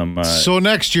twists on them. So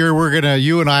next year,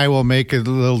 you and I will make a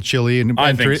little chili and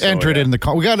enter it in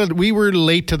the... We were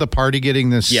late to the party getting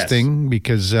this thing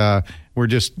because we're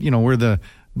just, we're the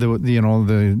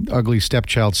ugly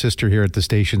stepchild sister here at the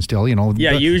station still,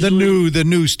 usually the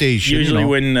new station. Usually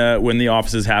when the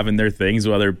office is having their things,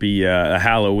 whether it be a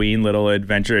Halloween little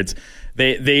adventure,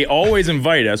 they always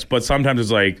invite us, but sometimes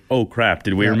it's like, oh crap,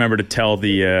 did we remember to tell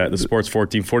the Sports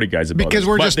 1440 guys about it? Because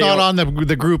we're just not on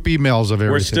the group emails of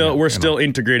everything. We're still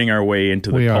integrating our way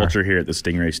into the culture here at the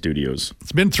Stingray Studios.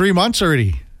 It's been 3 months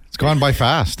already. It's gone by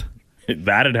fast.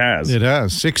 That it has. It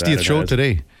has. 60th show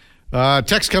today.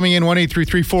 Text coming in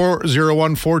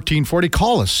 1-833-401-1440.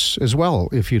 Call us as well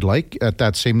if you'd like at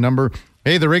that same number.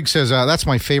 Hey, the Rig says that's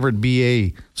my favorite BA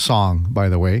song, by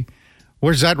the way.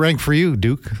 Where's that rank for you,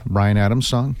 Duke? Bryan Adams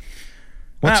song?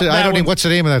 What's the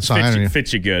name of that song?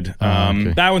 Fits you good.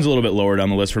 Okay. That one's a little bit lower down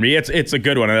the list for me. It's a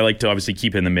good one. I like to obviously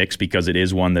keep it in the mix because it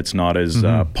is one that's not as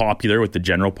popular with the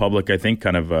general public. I think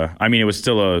it was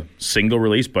still a single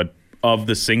release, but of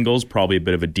the singles, probably a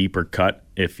bit of a deeper cut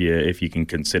if you can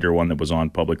consider one that was on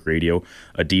public radio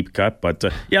a deep cut. But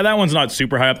that one's not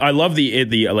super high up. I love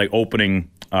the like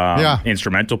opening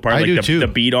instrumental part, like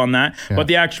the beat on that. Yeah. But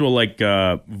the actual like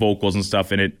vocals and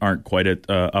stuff in it aren't quite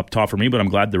up top for me. But I'm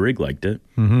glad the Rig liked it.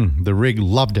 Mm-hmm. The Rig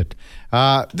loved it.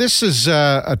 This is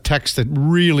a text that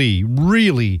really,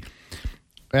 really.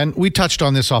 And we touched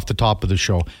on this off the top of the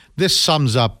show. This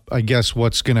sums up, I guess,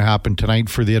 what's going to happen tonight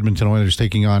for the Edmonton Oilers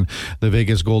taking on the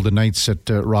Vegas Golden Knights at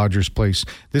Rogers Place.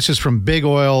 This is from Big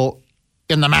Oil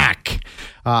in the Mac.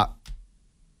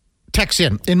 Text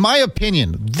in my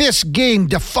opinion, this game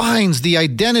defines the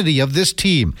identity of this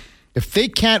team. If they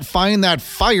can't find that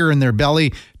fire in their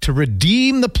belly to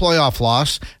redeem the playoff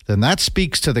loss, then that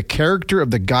speaks to the character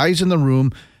of the guys in the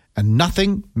room, and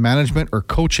nothing management or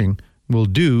coaching will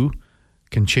do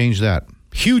can change that.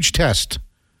 Huge test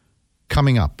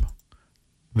coming up.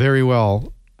 Very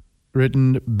well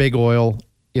written, Big Oil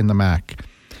in the Mac.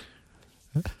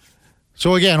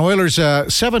 So again, Oilers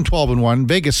 7-12-1,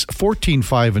 Vegas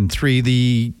 14-5-3.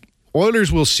 The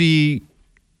Oilers will see,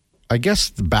 I guess,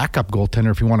 the backup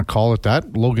goaltender, if you want to call it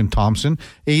that, Logan Thompson.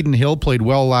 Aiden Hill played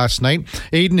well last night.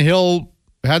 Aiden Hill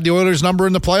had the Oilers number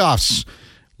in the playoffs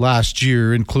last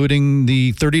year, including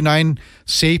the 39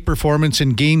 save performance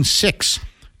in Game 6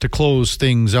 to close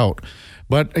things out.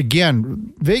 But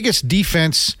again, Vegas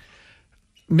defense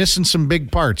missing some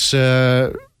big parts.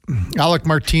 Alec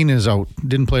Martinez out,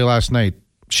 didn't play last night.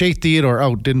 Shea Theodore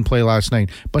out, didn't play last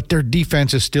night. But their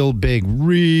defense is still big,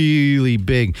 really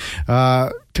big.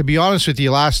 To be honest with you,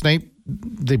 last night,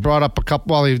 they brought up a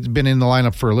couple, well, they've been in the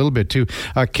lineup for a little bit too.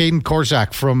 Caden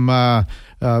Korczak from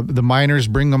the minors,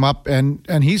 bring them up,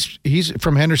 and he's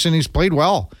from Henderson. He's played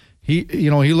well.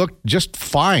 He looked just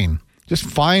fine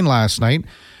last night.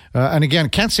 And again,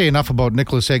 can't say enough about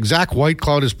Nicholas Egg. Zach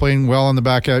Whitecloud is playing well on the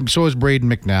back end. So is Braden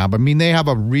McNabb. I mean, they have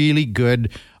a really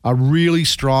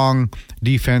strong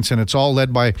defense, and it's all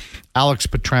led by Alex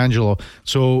Pietrangelo.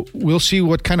 So we'll see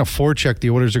what kind of forecheck the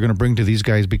Oilers are going to bring to these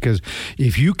guys, because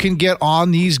if you can get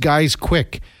on these guys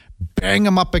quick, bang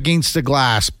them up against the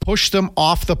glass, push them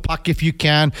off the puck if you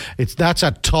can. That's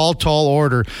a tall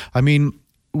order. I mean,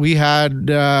 we had,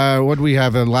 what did we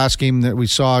have the last game that we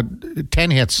saw?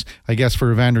 10 hits, I guess,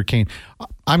 for Evander Kane.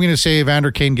 I'm going to say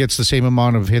Evander Kane gets the same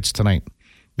amount of hits tonight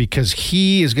because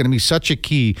he is going to be such a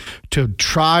key to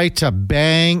try to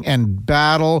bang and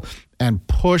battle and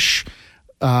push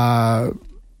opponents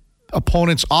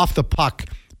off the puck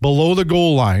below the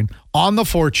goal line on the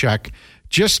forecheck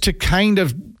just to kind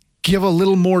of give a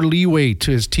little more leeway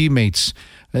to his teammates.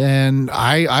 And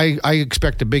I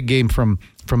expect a big game from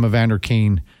Evander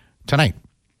Kane tonight.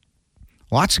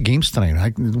 Lots of games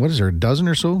tonight. What is there, a dozen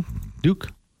or so, Duke?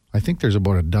 I think there's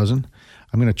about a dozen.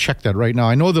 I'm going to check that right now.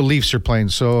 I know the Leafs are playing,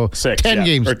 so 10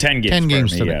 games. Or 10 games. 10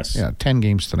 games tonight. Yes. Yeah, 10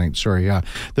 games tonight. Sorry, yeah.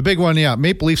 The big one, yeah,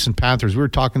 Maple Leafs and Panthers. We were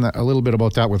talking a little bit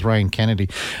about that with Ryan Kennedy.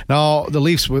 Now, the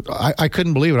Leafs, I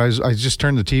couldn't believe it. I just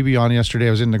turned the TV on yesterday.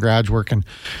 I was in the garage working,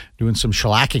 doing some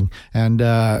shellacking, and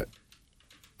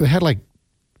they had like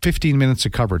 15 minutes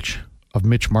of coverage of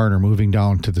Mitch Marner moving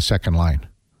down to the second line.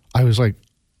 I was like,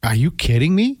 are you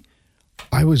kidding me?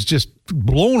 I was just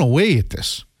blown away at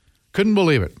this. Couldn't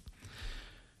believe it.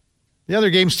 The other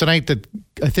games tonight that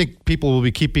I think people will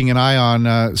be keeping an eye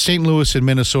on, St. Louis and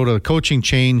Minnesota, the coaching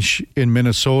change in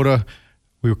Minnesota.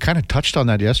 We were kind of touched on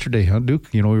that yesterday, huh,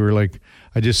 Duke? You know, we were like,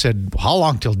 I just said, how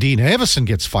long till Dean Evison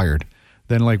gets fired?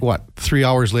 Then 3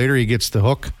 hours later, he gets the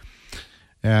hook.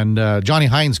 And Johnny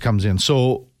Hines comes in.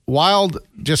 So Wild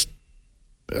just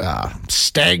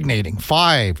stagnating,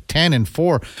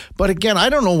 5-10-4. But again, I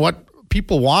don't know what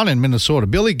people want in Minnesota.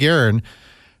 Billy Guerin,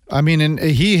 I mean, and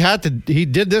he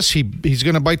did this. He's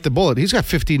going to bite the bullet. He's got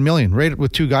 $15 million right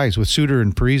with two guys, with Suter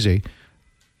and Parise,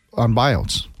 on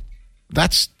buyouts.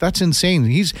 That's insane.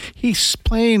 He's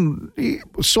playing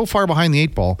so far behind the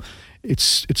eight ball.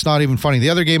 It's not even funny. The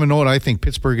other game of note, I think,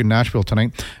 Pittsburgh and Nashville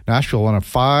tonight. Nashville won a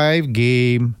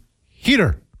 5-game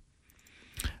heater.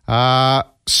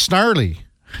 Snarly.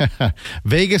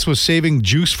 Vegas was saving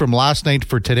juice from last night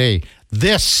for today.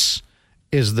 This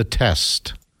is the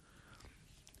test.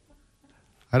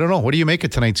 I don't know. What do you make of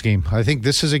tonight's game? I think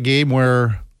this is a game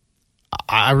where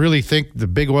I really think the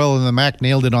Big Oil and the Mac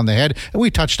nailed it on the head. And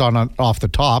we touched on off the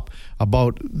top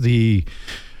about the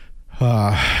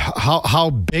how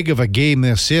big of a game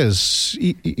this is.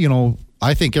 You know,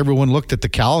 I think everyone looked at the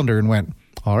calendar and went,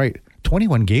 all right,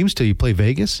 21 games till you play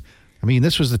Vegas? I mean,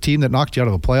 this was the team that knocked you out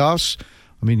of the playoffs.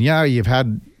 I mean, yeah, you've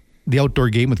had the outdoor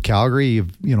game with Calgary.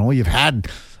 You've had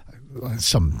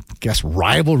some, I guess,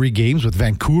 rivalry games with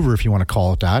Vancouver, if you want to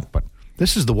call it that. But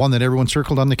this is the one that everyone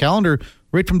circled on the calendar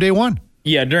right from day one.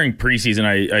 Yeah, during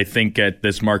preseason, I think at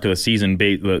this mark of the season,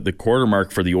 the quarter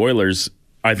mark for the Oilers,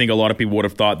 I think a lot of people would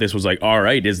have thought this was like, all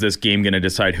right, is this game going to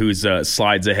decide who's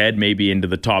slides ahead, maybe into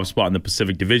the top spot in the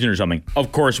Pacific Division or something?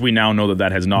 Of course, we now know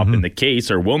that has not been the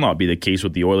case, or will not be the case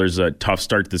with the Oilers' tough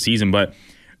start to the season. But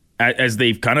as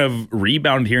they've kind of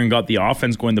rebounded here and got the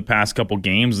offense going the past couple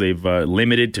games, they've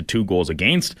limited to 2 goals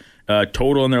against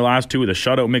total in their last 2 with a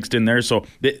shutout mixed in there. So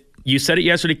you said it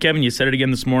yesterday, Kevin. You said it again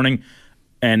this morning.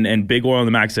 And Big Oil and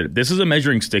the Max said it. This is a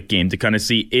measuring stick game to kind of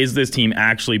see, is this team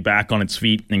actually back on its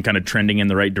feet and kind of trending in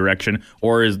the right direction,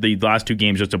 or is the last 2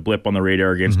 games just a blip on the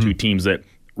radar against 2 teams that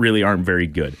really aren't very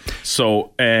good?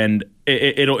 So, and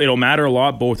it'll matter a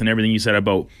lot, both in everything you said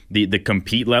about the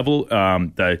compete level.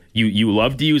 You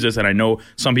love to use this, and I know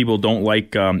some people don't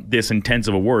like this intense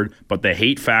of a word, but the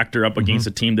hate factor up against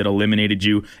a team that eliminated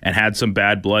you and had some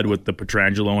bad blood with the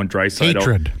Pietrangelo and Draisaitl.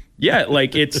 Hatred. Yeah,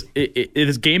 like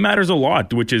this game matters a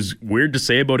lot, which is weird to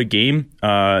say about a game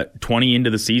 20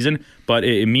 into the season, but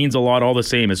it means a lot all the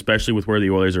same, especially with where the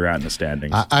Oilers are at in the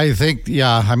standings. I think,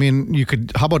 yeah, I mean, you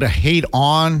could, how about a hate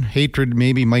on? Hatred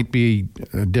maybe might be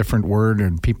a different word,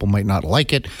 and people might not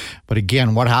like it. But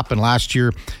again, what happened last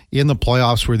year in the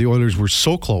playoffs where the Oilers were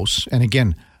so close, and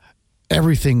again,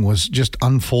 everything was just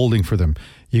unfolding for them.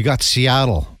 You got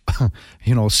Seattle.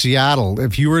 Seattle,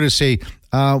 if you were to say,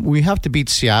 we have to beat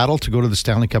Seattle to go to the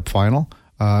Stanley Cup final,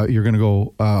 you're going to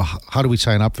go, how do we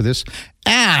sign up for this?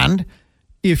 And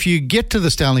if you get to the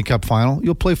Stanley Cup final,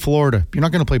 you'll play Florida. You're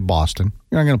not going to play Boston.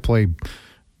 You're not going to play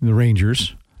the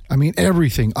Rangers. I mean,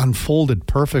 everything unfolded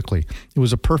perfectly. It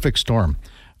was a perfect storm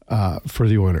for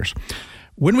the Oilers.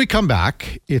 When we come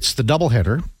back, it's the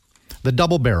doubleheader, the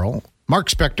double barrel. Mark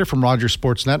Spector from Rogers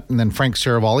Sportsnet, and then Frank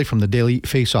Saravalli from the Daily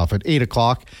Faceoff at 8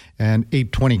 o'clock and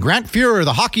 8:20. Grant Fuhrer,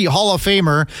 the Hockey Hall of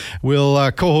Famer, will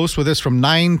co-host with us from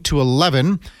 9 to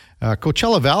 11.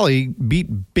 Coachella Valley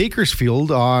beat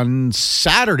Bakersfield on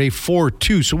Saturday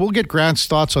 4-2. So we'll get Grant's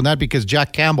thoughts on that because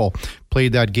Jack Campbell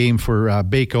played that game for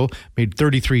Baco, made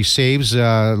 33 saves,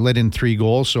 let in 3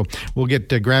 goals. So we'll get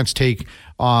Grant's take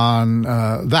on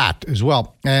that as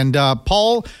well. And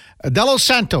Paul De Los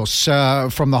Santos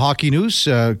from the Hockey News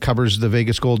covers the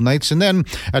Vegas Golden Knights. And then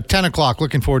at 10 o'clock,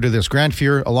 looking forward to this, Grant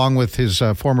Fuhr, along with his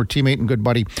former teammate and good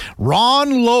buddy,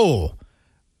 Ron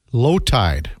Lowe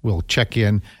Tide, will check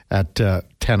in at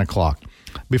 10 o'clock.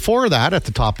 Before that, at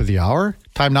the top of the hour,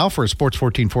 time now for a Sports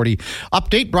 1440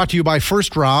 update brought to you by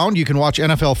First Round. You can watch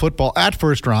NFL football at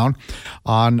First Round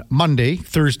on Monday,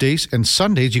 Thursdays, and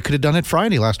Sundays. You could have done it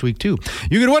Friday last week, too.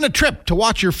 You could win a trip to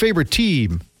watch your favorite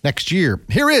team next year.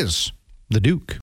 Here is the Duke.